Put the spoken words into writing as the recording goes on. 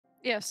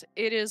Yes,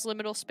 it is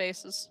liminal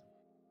spaces.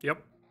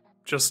 Yep.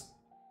 Just...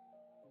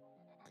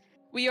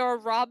 We are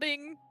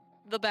robbing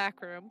the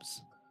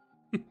Backrooms.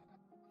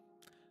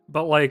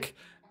 But, like,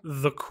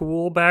 the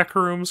cool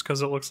Backrooms,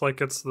 because it looks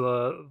like it's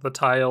the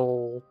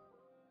tile...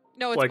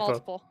 No, it's like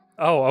multiple.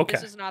 Oh, okay.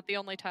 This is not the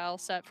only tile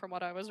set from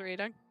what I was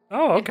reading.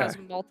 Oh, okay. It has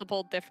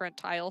multiple different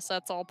tile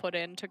sets all put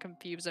in to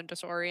confuse and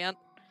disorient.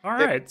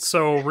 Alright,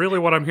 so really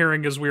what I'm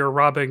hearing is we are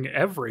robbing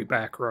every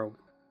backroom.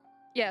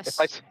 Yes.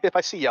 If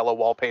I see yellow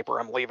wallpaper,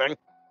 I'm leaving.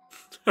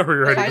 Are we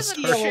ready There to is a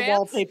start? Yellow chance.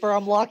 wallpaper,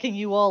 I'm locking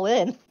you all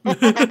in. Okay.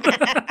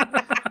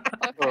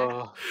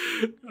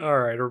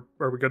 Alright, are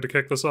we good to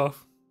kick this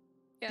off?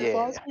 Yeah. As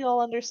long as we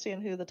all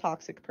understand who the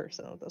toxic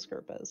person of this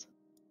group is.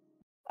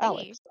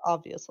 Alex,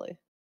 obviously.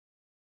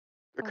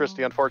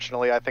 Christy,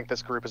 unfortunately, I think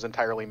this group is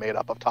entirely made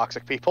up of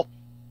toxic people.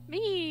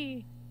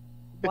 Me.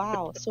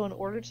 Wow, so in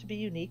order to be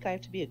unique, I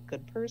have to be a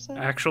good person?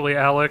 Actually,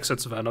 Alex,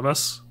 it's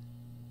venomous.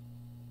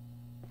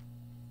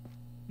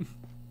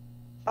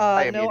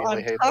 I No, immediately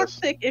I'm hate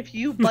toxic if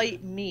you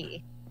bite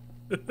me.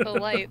 The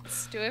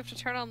lights. Do we have to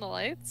turn on the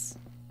lights?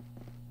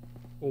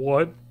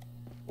 What?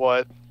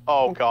 What?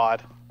 Oh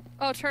god.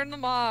 Oh, turn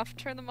them off.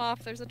 Turn them off.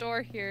 There's a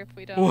door here if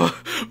we don't.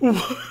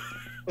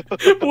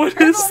 What, what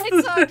Turn is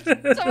the lights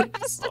on. this? Someone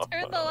has to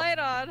turn the light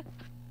on.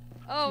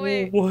 Oh,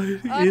 wait. What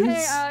is...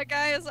 Hey,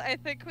 guys, I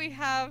think we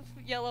have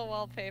yellow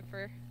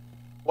wallpaper.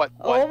 What?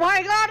 Oh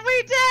my god,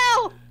 we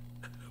do!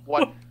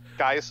 What?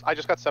 Guys, I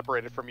just got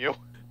separated from you.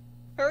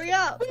 Hurry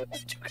up!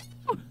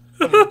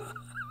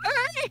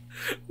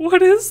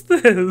 What is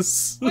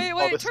this? Wait,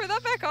 this- turn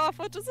that back off.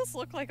 What does this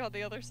look like on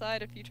the other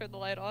side if you turn the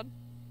light on?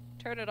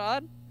 Turn it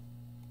on.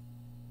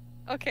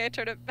 Okay,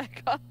 turn it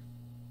back off.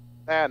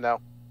 No.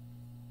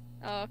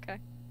 Oh, okay.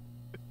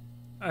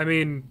 I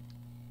mean,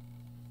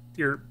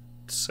 you're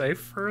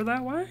safer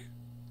that way?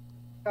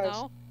 Guys,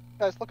 No.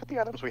 guys, look at the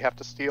items we have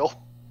to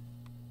steal.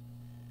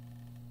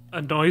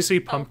 A noisy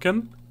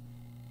pumpkin?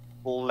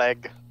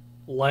 Leg.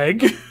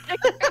 Leg?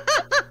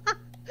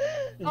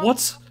 Oh,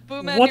 What's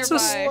Boom-man what's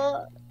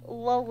nearby.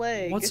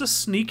 leg. what's a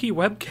sneaky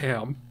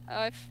webcam?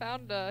 I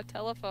found a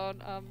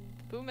telephone.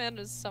 Boom-man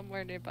is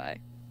somewhere nearby.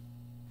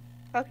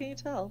 How can you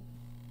tell?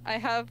 I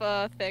have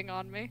a thing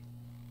on me.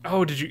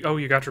 Oh, did you? Oh,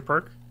 you got your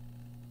perk?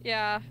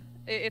 Yeah,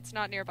 it's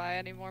not nearby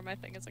anymore. My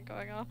thing isn't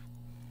going off.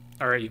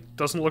 All right.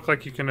 Doesn't look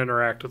like you can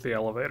interact with the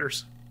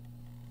elevators.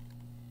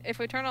 If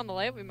we turn on the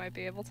light, we might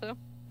be able to.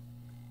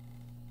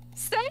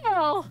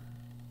 Sail!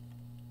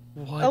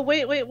 What? Oh,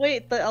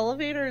 wait. The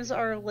elevators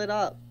are lit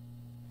up.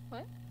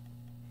 What?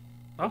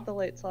 Oh. With the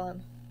lights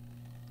on.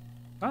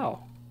 Oh.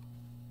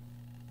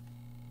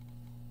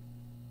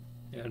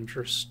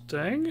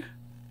 Interesting.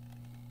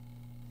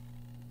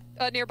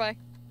 Nearby.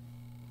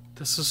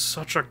 This is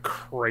such a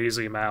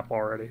crazy map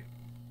already.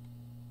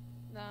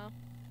 No,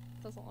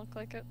 doesn't look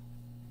like it.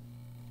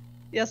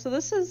 Yeah, so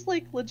this is,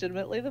 like,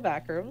 legitimately the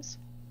Backrooms.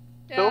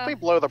 So if we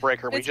blow the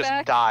breaker, we It's just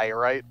back. die,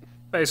 right?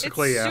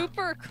 Basically, it's yeah.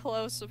 super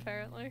close,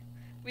 apparently.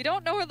 We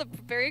don't know where the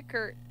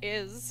breaker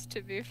is,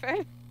 to be fair.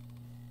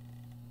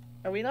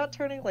 Are we not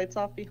turning lights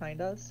off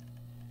behind us?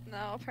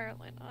 No,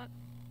 apparently not.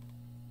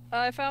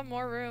 I found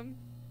more room.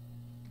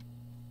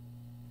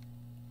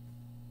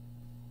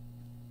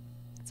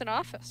 It's an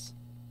office.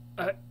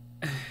 I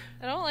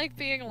don't like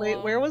being alone.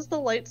 Wait, where was the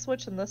light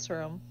switch in this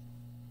room?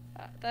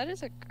 That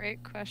is a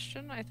great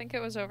question. I think it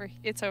was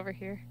it's over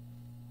here.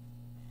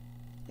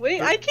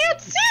 Wait, I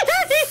can't see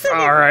anything!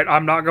 Alright,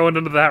 I'm not going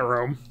into that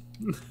room.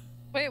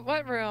 Wait,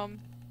 what room?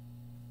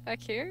 Back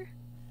here?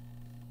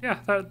 Yeah,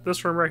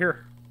 this room right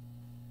here.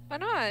 Why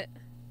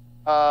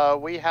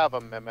not? We have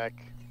a mimic.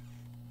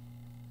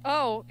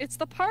 Oh, it's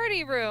the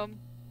party room.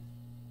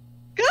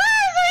 Guys,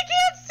 I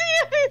can't see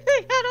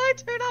anything! How do I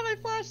turn on my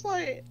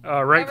flashlight?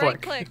 Right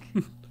click. Right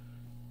click.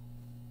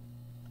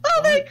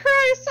 Oh my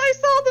Christ, I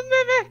saw the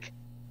mimic!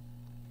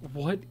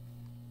 What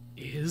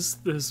is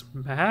this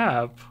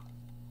map?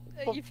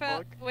 You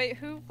found. Wait,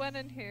 who went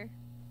in here?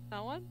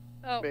 No one?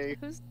 Oh, Me.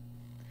 who's.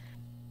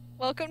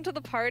 Welcome to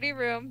the party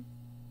room.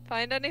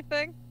 Find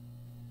anything?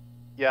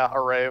 Yeah, a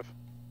rave.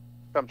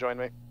 Come join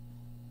me.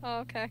 Oh,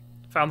 okay.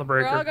 Found the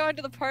We're all breaker. going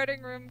to the party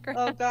room.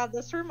 Oh god,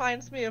 this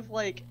reminds me of,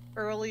 like,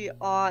 early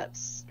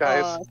aughts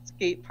Guys.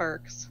 skate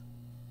parks.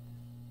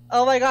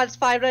 Oh my god, it's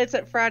Five Nights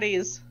at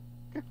Freddy's.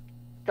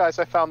 Guys,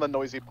 I found the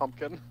noisy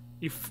pumpkin.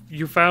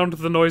 You found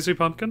the noisy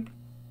pumpkin?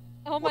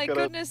 Oh my Look at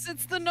it. goodness,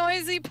 it's the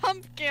noisy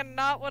pumpkin!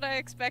 Not what I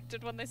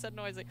expected when they said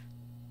noisy.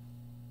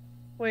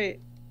 Wait.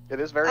 It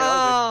is very noisy.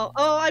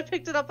 Oh, I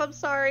picked it up, I'm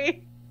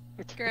sorry.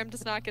 Graham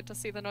does not get to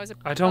see the noisy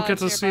I don't get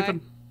to see nearby. the...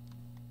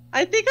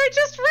 I think I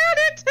just ran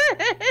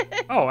into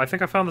it! Oh, I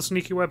think I found the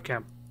sneaky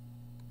webcam.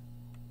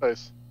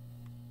 Nice.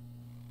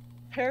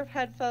 Pair of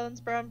headphones,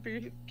 brown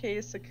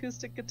briefcase,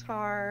 acoustic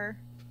guitar.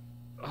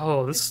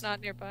 Oh, It's this not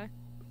nearby.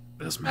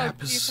 this map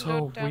you is can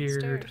go so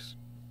weird. downstairs.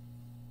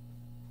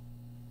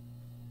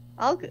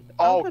 I'll go.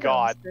 Oh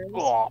god. downstairs.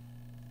 Oh,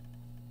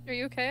 Are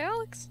you okay,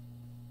 Alex?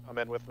 come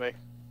in with me.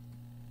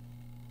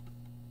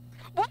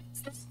 What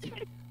is this?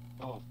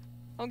 Oh.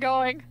 I'm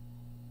going.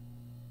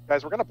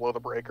 Guys, we're gonna blow the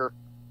breaker.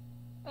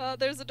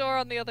 There's a door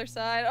on the other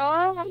side.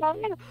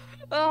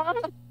 Oh!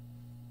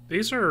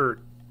 These are...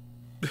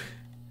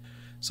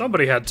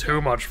 Somebody had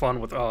too much fun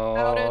with... Oh,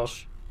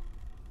 Outage.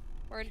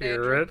 We're in here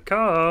danger. it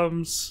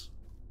comes.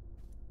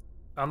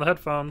 On the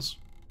headphones.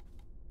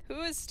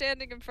 Who is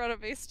standing in front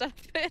of me? Stop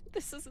it.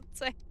 This is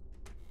insane.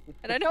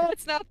 And I know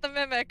it's not the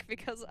mimic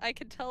because I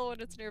can tell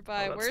when it's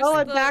nearby. Oh, that's Where's Oh, the...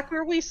 and back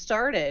where we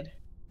started.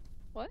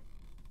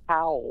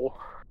 How?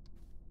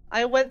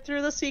 I went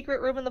through the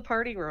secret room and the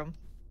party room.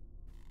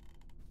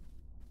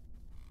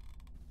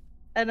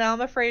 And now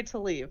I'm afraid to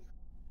leave.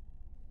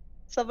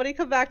 Somebody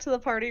come back to the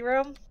party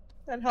room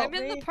and help I'm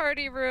in me. the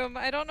party room.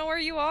 I don't know where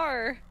you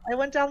are. I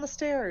went down the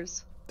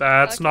stairs.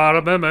 That's Okay. not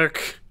a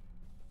mimic.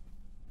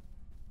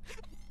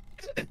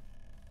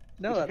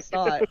 No, that's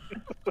not.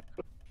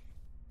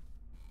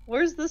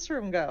 Where's this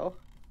room go?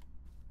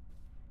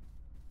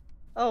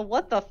 Oh,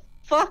 what the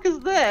fuck is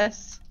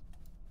this?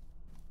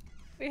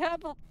 We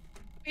have a...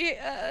 We,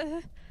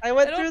 I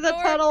went I don't through the know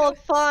where tunnel to of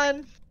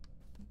fun.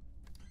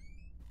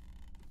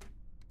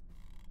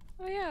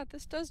 Oh yeah,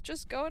 this does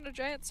just go in a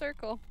giant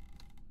circle.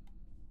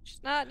 She's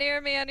not near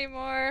me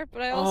anymore,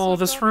 but I also Oh,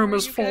 this don't know room where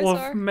is you full guys of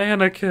are.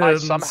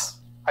 mannequins.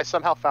 I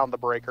somehow found the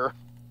breaker.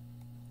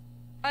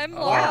 I'm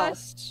Oh.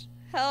 lost.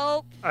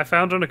 Help. I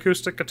found an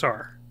acoustic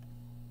guitar.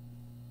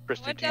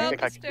 Christy, Went do you down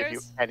think the I can give you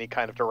stairs. any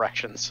kind of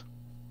directions?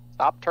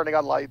 Stop turning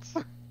on lights.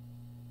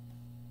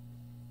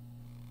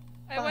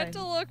 I went to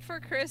Fine. look for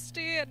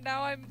Christy, and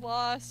now I'm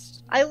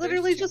lost. I There's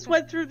literally two just pa-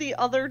 went through the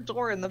other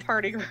door in the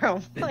party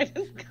room. I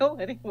didn't go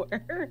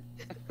anywhere.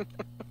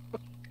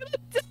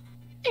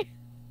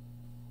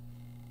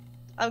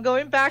 I'm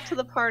going back to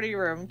the party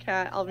room,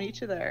 Kat. I'll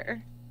meet you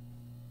there.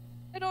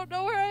 I don't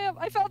know where I am.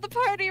 I found the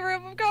party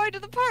room. I'm going to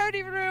the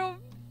party room.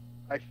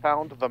 I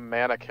found the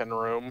mannequin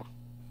room.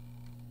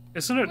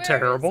 Isn't it Where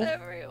terrible? is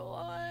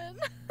everyone?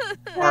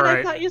 Kat, Alright.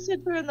 I thought you said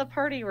you were in the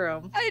party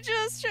room. I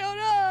just showed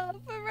up.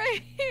 I'm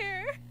right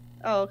here.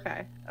 Oh,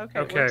 okay. Okay,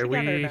 Okay, we're together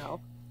we-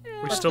 now. Yeah.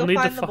 We Let's still go need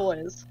to find the fi-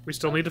 boys. We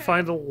still need to Okay.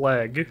 find a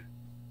leg.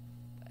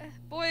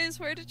 Boys,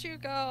 where did you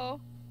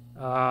go?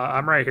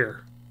 I'm right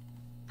here.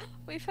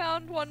 We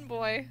found one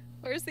boy.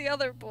 Where's the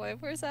other boy?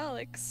 Where's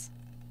Alex?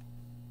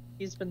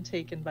 He's been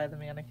taken by the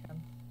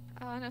mannequin.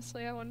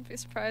 Honestly, I wouldn't be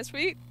surprised.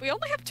 We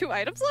only have 2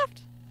 items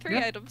left? 3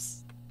 Yeah.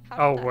 items.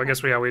 How Oh, did I that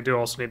guess we do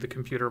also need the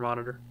computer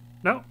monitor.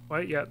 No,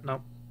 wait, yeah,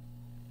 no.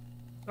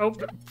 Oh,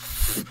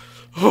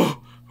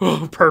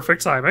 oh,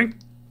 perfect timing.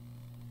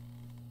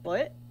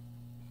 What?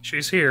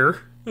 She's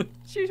here. happen?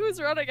 She was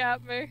running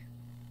at me.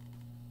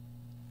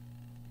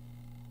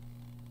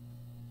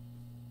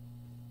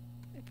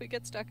 If we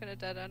get stuck in a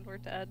dead end, we're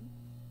dead.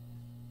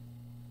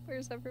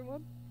 Where's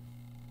everyone?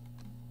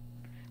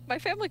 My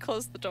family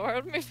closed the door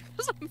on me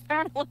because I'm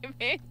apparently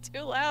being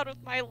too loud with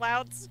my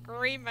loud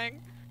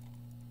screaming.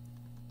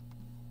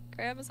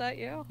 Graham, is that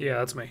you? Yeah,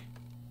 that's me.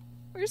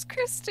 Where's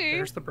Christy?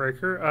 There's the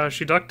breaker.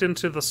 She ducked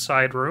into the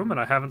side room, and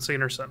I haven't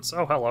seen her since.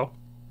 Oh, hello.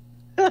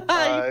 You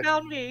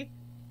found me.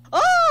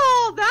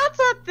 Oh, that's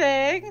a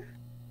thing.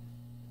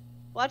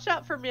 Watch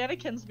out for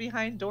mannequins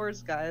behind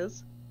doors,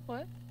 guys.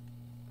 What?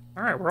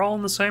 Alright, we're all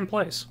in the same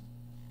place.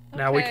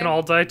 Now we can Okay.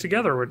 all die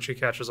together when she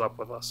catches up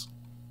with us.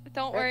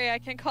 Don't worry, I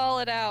can call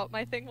it out.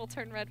 My thing will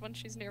turn red when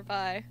she's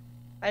nearby.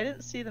 I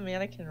didn't see the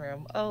mannequin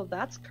room. Oh,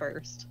 that's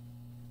cursed.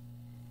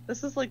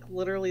 This is like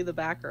literally the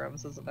back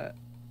rooms, isn't it?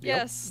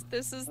 Yes,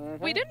 this is.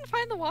 We Mhm. didn't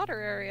find the water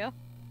area.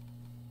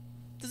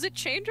 Does it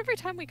change every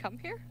time we come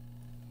here?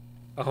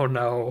 Oh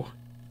no.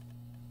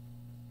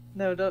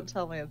 No, don't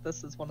tell me that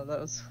this is one of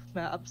those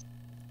maps.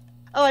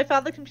 Oh, I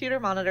found the computer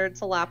monitor.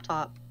 It's a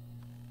laptop.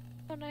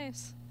 Oh,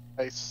 nice.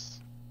 Nice.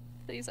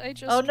 Please, I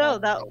just. Oh no,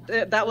 want-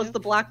 that was the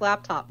black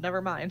laptop.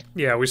 Never mind.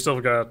 Yeah, we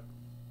still got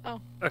Oh.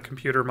 a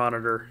computer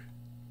monitor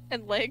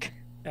And leg.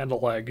 and a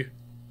leg.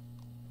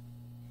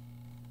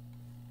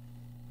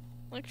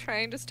 Like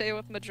trying to stay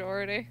with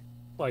majority.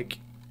 Like,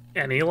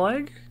 any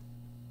leg?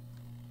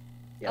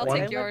 I'll One-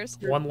 take yours.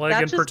 One leg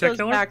that in just particular?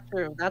 goes back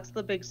through. That's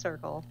the big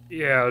circle.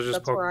 Yeah, I was just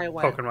That's where I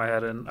went. poking my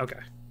head in. Okay.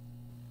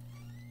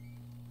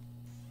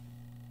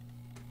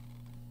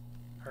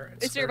 Alright.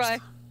 It's nearby.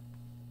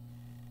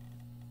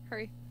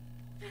 Hurry.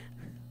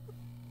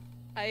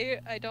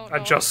 I don't know. I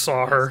just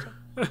saw her.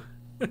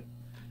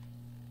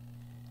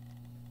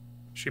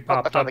 She Oh, I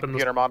popped found up the in the.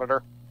 computer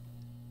monitor.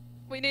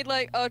 We need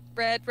like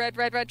red.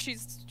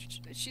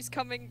 She's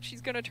coming.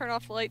 She's gonna turn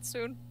off the light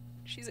soon.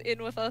 She's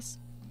in with us.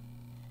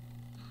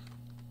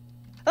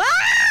 Ah!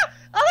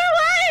 Other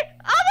way!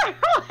 Other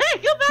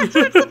way! Go back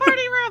towards the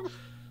party room!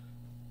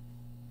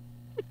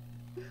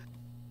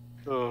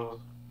 Ugh.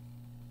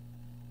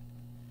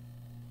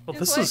 Well, It's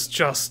this like- is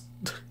just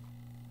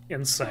Who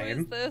insane.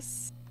 is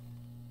this?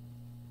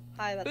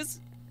 Hi, that's...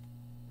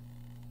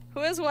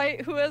 Who is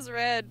white? Who is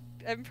red?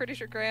 I'm pretty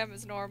sure Graham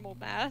is normal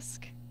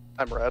mask.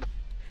 I'm red.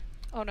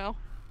 Oh no.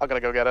 I'm gonna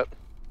go get it.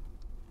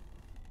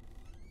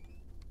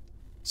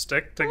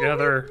 Stick Don't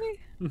together. leave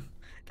me.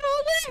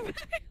 Don't leave me.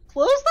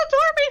 Close the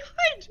door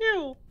behind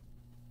you!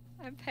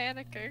 I'm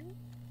panicking.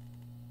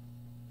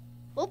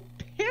 Well,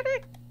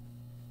 panic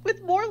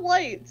with more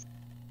lights.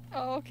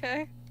 Oh,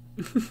 okay.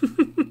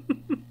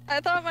 I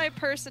thought my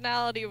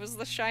personality was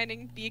the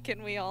shining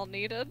beacon we all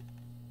needed.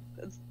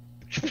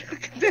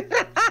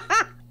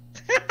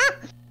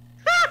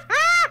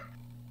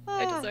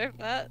 I deserve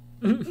that.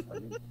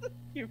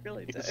 You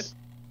really did.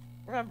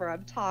 Remember,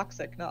 I'm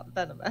toxic, not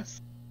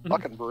venomous.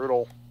 Fucking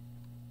brutal.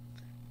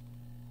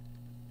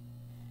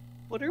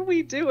 What are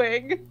we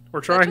doing?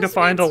 We're trying to just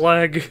find a means-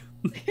 leg.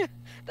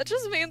 That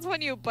just means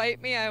when you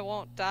bite me, I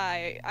won't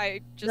die.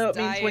 I just No, it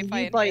die means when if I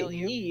you bite inhale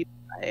you. me, you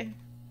die.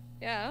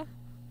 Yeah.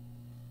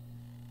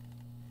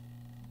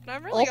 And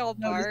I'm really Also all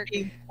known as bark.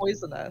 being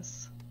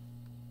poisonous.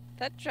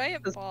 That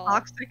giant Because ball.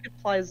 toxic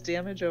implies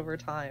damage over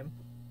time.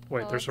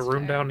 Wait, Oh, there's a that's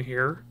room fair. down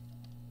here?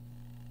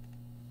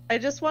 I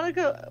just want to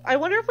go. I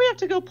wonder if we have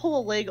to go pull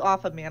a leg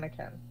off a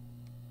mannequin.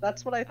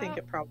 That's what I think Oh.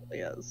 it probably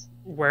is.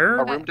 Where?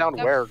 A room down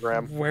Nope. where,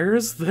 Graham? Where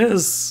is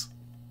this?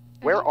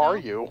 I Where don't are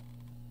know. you?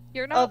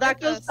 You're not Oh, that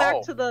with goes us. back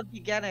Oh. to the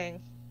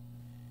beginning.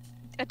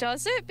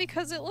 Does it?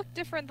 Because it looked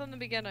different than the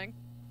beginning.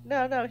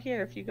 No,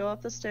 here. If you go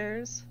up the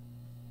stairs.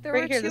 There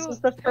were Right here, this two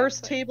was the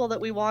first pathways. table that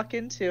we walk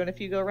into, and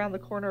if you go around the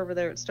corner over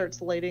there, it starts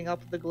lighting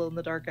up the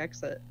glow-in-the-dark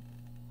exit.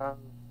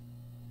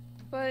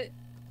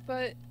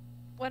 But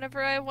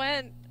whenever I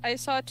went, I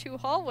saw two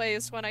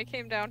hallways when I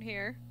came down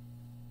here.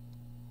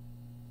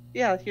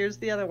 Yeah, here's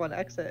the other one,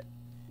 exit.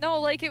 No,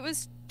 like it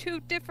was two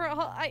different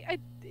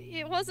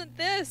it wasn't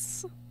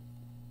this.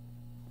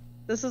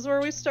 This is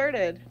where we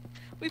started.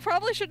 We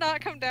probably should not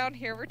come down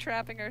here. We're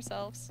trapping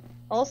ourselves.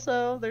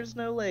 Also, there's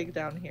no leg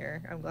down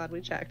here. I'm glad we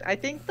checked. I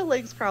think the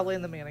leg's probably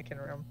in the mannequin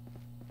room.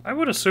 I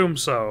would assume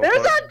so.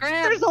 There's but-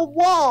 Graham. There's a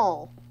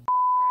wall!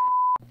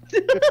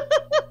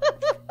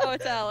 Oh,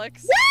 it's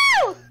Alex.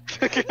 Woo!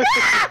 Don't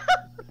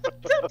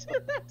do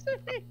that to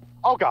me!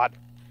 Oh god.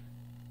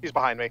 He's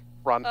behind me.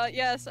 Run.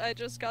 Yes, I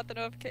just got the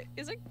notification.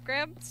 Isn't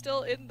Graham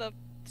still in the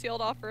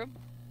sealed off room?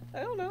 I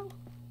don't know.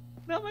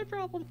 Not my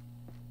problem.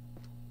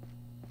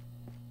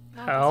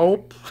 No,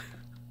 Help.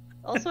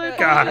 Also, I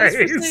Guys.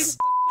 apologize for saying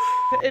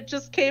it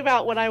just came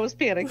out when I was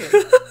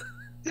panicking.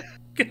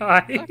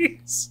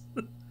 Guys.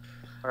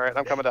 Alright,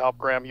 I'm coming to help,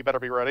 Graham. You better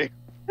be ready.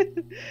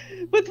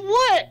 With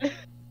what?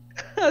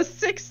 A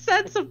sixth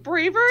sense of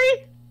bravery?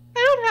 I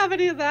don't have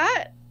any of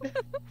that.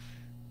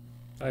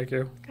 Thank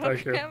you. God,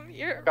 Thank you. Graham,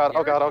 you're, God, oh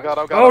you're god, oh god,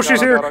 oh god. Oh, oh she's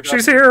god, here! oh god, oh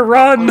She's here!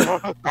 Run!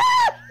 god.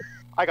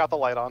 I got the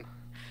light on.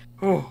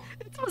 Oh,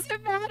 It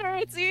doesn't matter.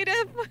 It's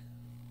Edith.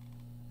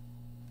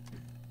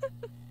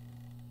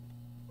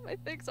 My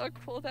thing's on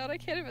cooldown. I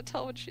can't even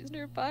tell when she's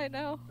nearby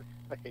now.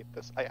 I hate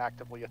this. I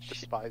actively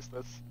despise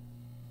this.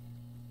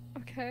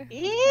 Okay.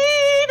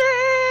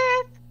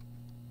 Edith!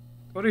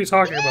 what are you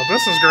talking about?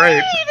 This is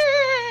great.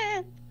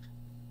 Edith!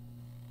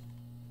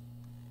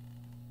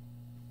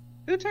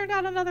 Who turned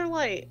on another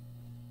light?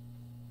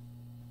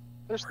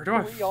 There's Where do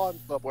I three on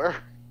somewhere.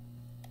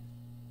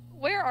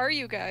 Where are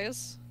you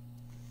guys?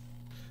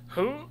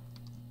 Who?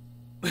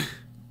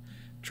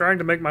 Trying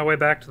to make my way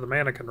back to the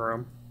mannequin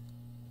room.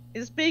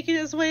 He's making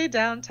his way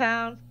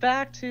downtown,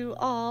 back to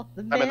all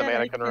the I'm in the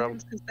mannequin room.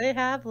 mannequins, 'cause they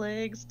have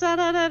legs. Da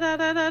da da da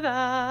da da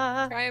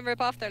da. Try and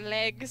rip off their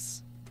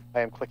legs.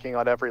 I am clicking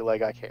on every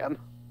leg I can.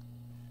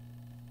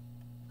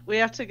 We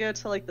have to go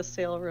to like the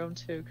sale room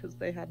too, because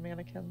they had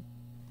mannequins.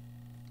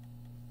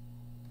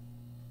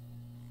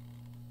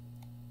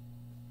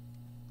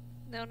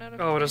 No.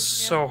 Oh, it is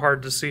so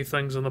hard to see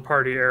things in the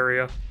party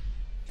area.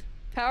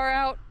 Power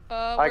out.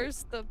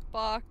 Where's the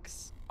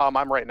box?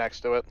 I'm right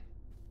next to it.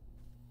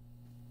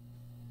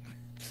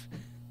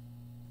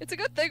 It's a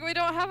good thing we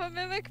don't have a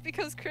mimic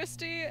because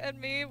Christy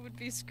and me would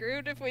be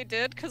screwed if we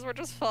did because we're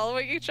just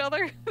following each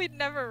other. We'd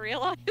never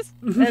realize.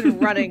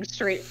 And running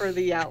straight for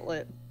the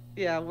outlet.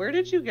 Yeah, where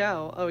did you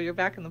go? Oh, you're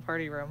back in the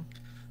party room.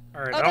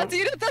 All right, Oh, that's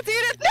Edith! That's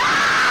Edith!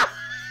 No!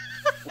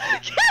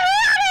 Get out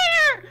of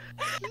here!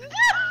 No!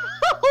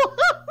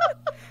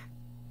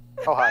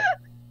 Oh, hi.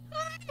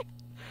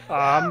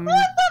 Um,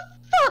 What the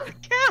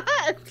fuck,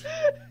 Cat?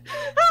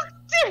 How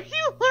dare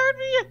you lure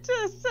me into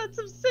a sense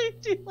of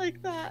safety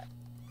like that?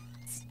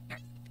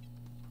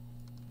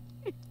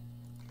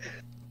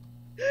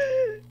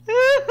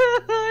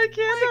 I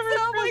can't ever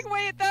I'm trust- like,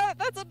 wait,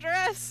 that's a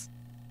dress.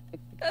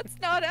 That's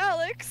not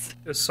Alex.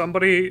 is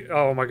somebody?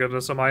 Oh my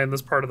goodness, am I in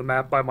this part of the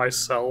map by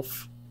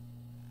myself?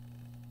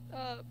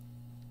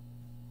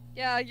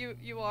 Yeah,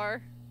 you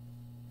are.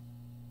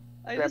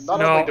 I Graham, just not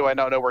No. only do I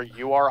not know where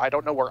you are, I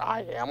don't know where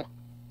I am.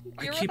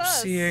 You're I keep with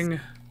us. seeing.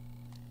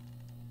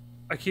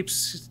 I keep.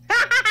 Se-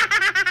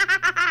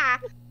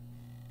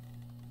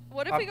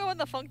 What if we go in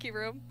the funky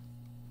room?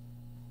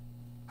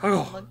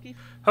 oh, Monkey.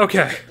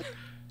 okay.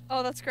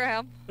 Oh, that's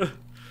Graham.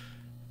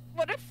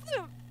 What if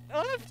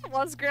it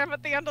was Graham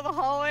at the end of the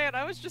hallway and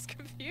I was just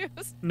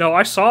confused? No,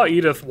 I saw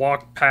Edith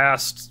walk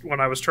past when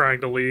I was trying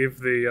to leave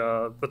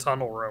the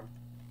tunnel room.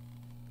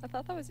 I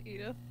thought that was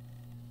Edith.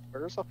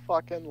 Where's a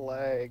fucking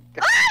leg?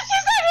 Ah,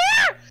 she's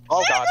in here!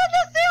 Oh, She's God. in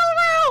the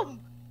sale room!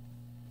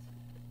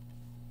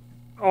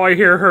 Oh, I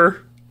hear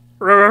her.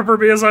 Remember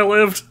me as I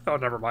lived. Oh,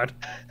 never mind.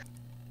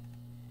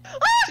 Oh,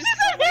 she's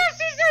in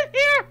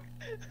here!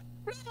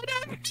 She's in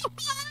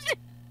here!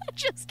 I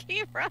just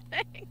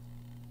running.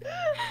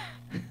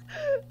 I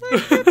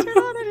can't turn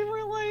on any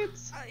more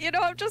lights. You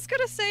know, I'm just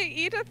gonna say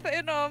Edith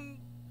in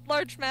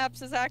large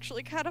maps is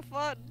actually kind of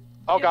fun.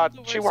 Oh Yeah, god,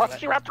 the she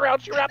worst wrapped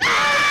around, she wrapped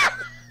around!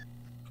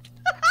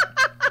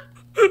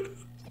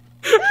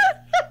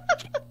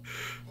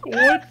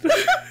 What?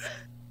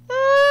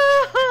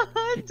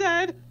 I'm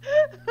dead.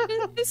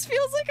 This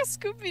feels like a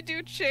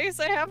Scooby-Doo chase,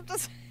 I have to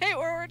say,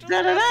 where we're just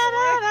Oh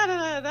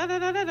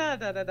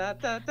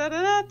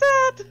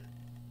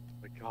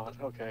my god,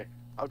 okay.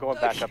 I'm going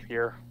back up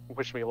here.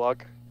 Wish me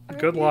luck.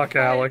 Good luck,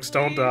 Alex.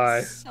 Don't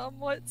die.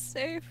 Somewhat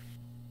safe.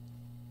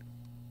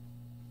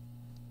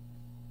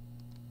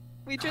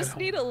 We I just don't-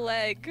 need a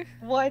leg.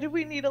 Why do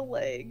we need a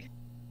leg?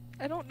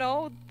 I don't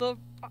know,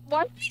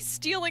 why are we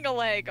stealing a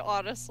leg,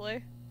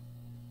 honestly?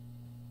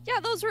 Yeah,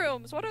 those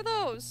rooms, what are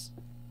those?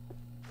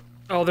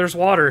 Oh, there's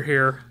water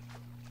here.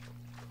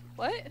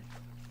 What?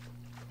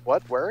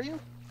 What? Where are you?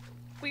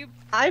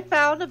 I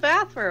found a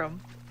bathroom.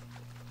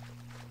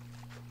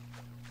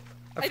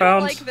 I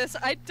found. don't like this.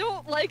 I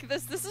don't like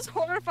this. This is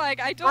horrifying.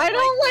 I don't I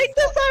don't like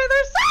this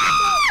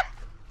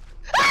either.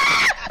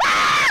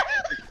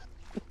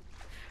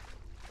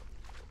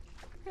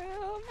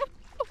 Don't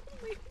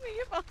leave me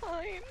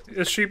behind.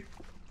 Is she?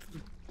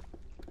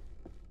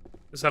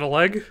 Is that a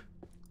leg?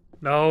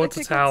 No, I it's a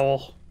think that's-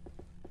 towel.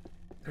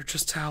 They're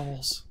just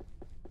towels.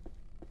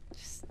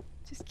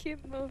 Just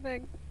keep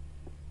moving.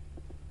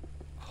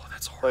 Oh,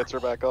 that's horrible. Lights are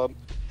back on.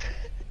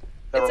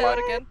 Never It's out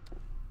mind. again.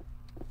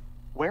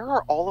 Where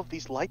are all of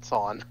these lights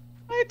on?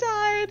 I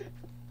died.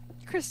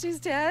 Christy's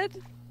dead.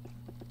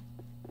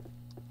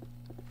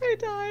 I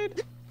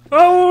died.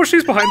 Oh,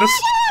 she's behind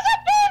us.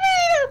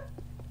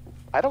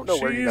 I don't know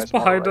where you She's guys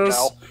behind are right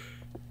us. now.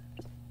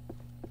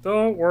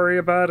 Don't worry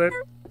about it.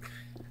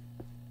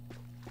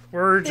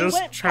 We're They just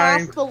went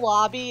trying. past the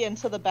lobby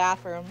into the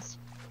bathrooms.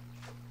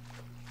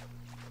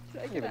 Should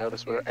I I didn't get even out know of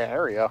this here? was an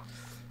area.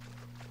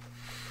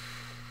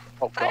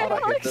 Oh Hi, god, I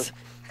hate Alex. this.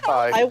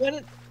 Hi. I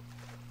went.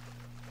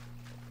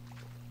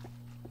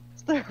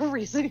 Is there a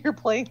reason you're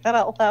playing that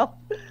out loud?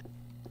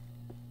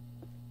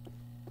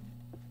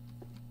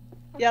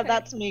 Yeah, Okay.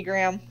 that's me,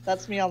 Graham.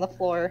 That's me on the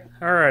floor.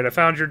 Alright, I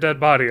found your dead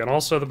body, and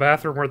also the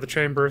bathroom where the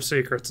Chamber of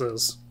Secrets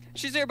is.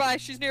 She's nearby.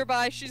 She's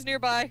nearby. She's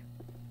nearby.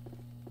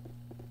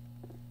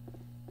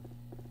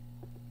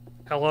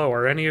 Hello,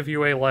 are any of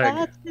you a leg?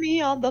 That's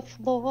me on the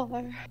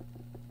floor.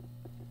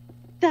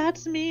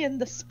 That's me in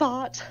the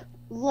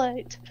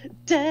spotlight.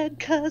 Dead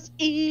 'cause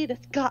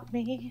Edith got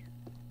me.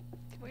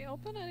 Can we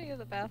open any of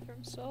the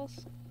bathroom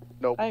stalls?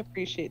 Nope. I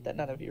appreciate that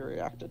none of you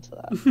reacted to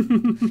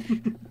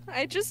that.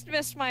 I just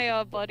missed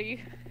my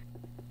buddy.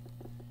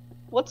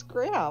 What's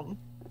Graham?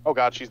 Oh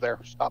god, she's there.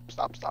 Stop,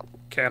 stop, stop.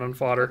 Cannon Go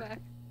fodder. back.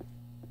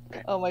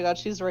 Oh my god,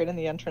 she's right in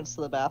the entrance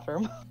to the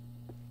bathroom.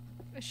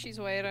 She's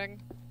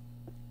waiting.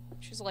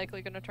 She's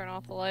likely gonna turn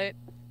off the light.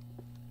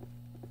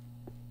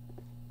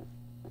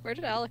 Where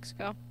did Alex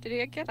go? Did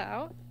he get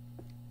out?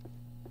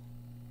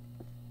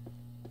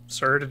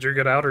 Sir, did you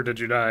get out or did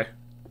you die?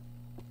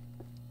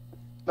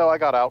 No, I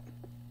got out.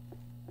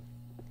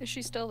 Is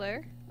she still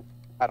there?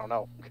 I don't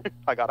know.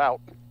 I got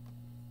out.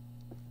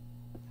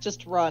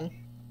 Just run.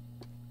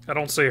 I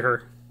don't see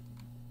her.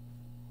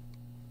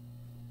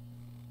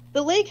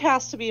 The lake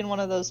has to be in one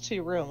of those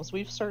two rooms.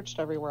 We've searched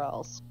everywhere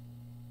else.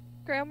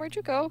 Graham, where'd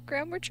you go?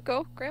 Graham, where'd you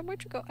go? Graham,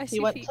 where'd you go? I see He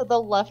went feet. to the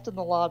left in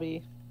the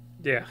lobby.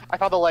 Yeah. I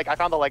found the leg, I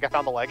found the leg, I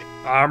found the leg.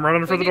 I'm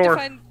running for We the need to door.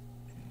 find-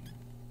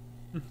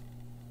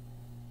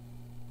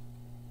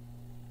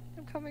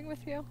 I'm coming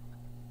with you.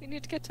 We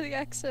need to get to the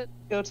exit.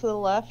 Go to the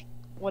left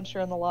once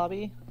you're in the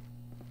lobby.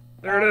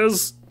 There it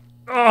is.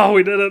 Oh,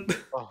 we did it.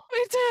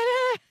 We did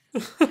it!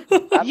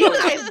 That You was-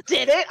 guys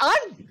did it!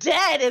 I'm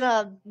dead in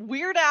a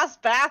weird ass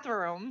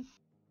bathroom.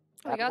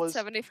 I That got was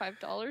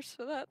 $75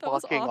 for that. That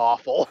was fucking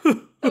awful.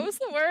 awful. That was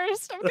the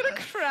worst. I'm gonna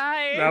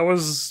cry. That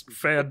was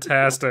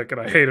fantastic, and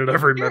I hated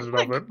every You're minute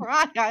gonna of it.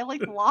 cry. I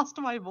like lost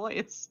my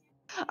voice.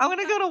 I'm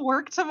gonna go to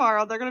work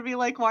tomorrow. They're gonna be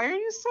like, "Why are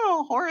you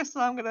so hoarse?"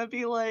 And I'm gonna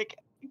be like,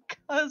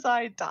 "'Cause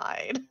I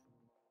died."